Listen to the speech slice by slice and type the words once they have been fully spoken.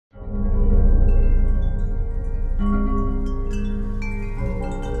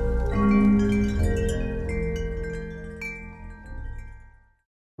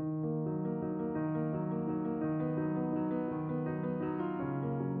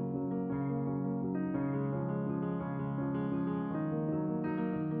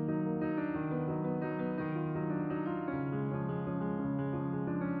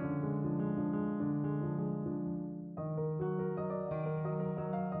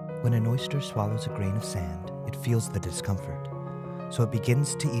When an oyster swallows a grain of sand, it feels the discomfort, so it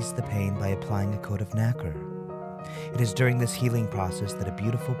begins to ease the pain by applying a coat of nacre. It is during this healing process that a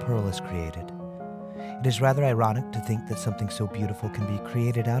beautiful pearl is created. It is rather ironic to think that something so beautiful can be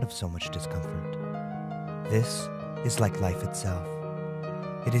created out of so much discomfort. This is like life itself.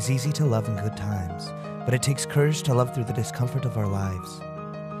 It is easy to love in good times, but it takes courage to love through the discomfort of our lives.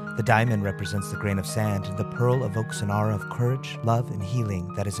 The diamond represents the grain of sand, and the pearl evokes an aura of courage, love, and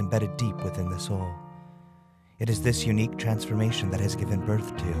healing that is embedded deep within the soul. It is this unique transformation that has given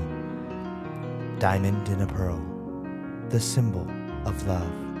birth to Diamond in a Pearl, the symbol of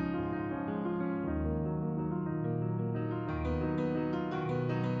love.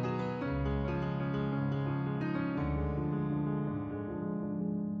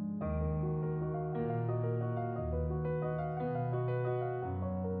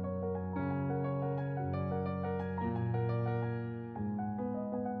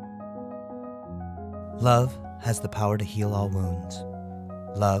 Love has the power to heal all wounds.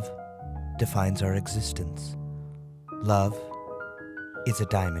 Love defines our existence. Love is a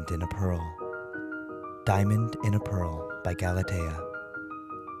diamond in a pearl. Diamond in a Pearl by Galatea.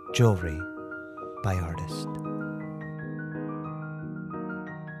 Jewelry by artist.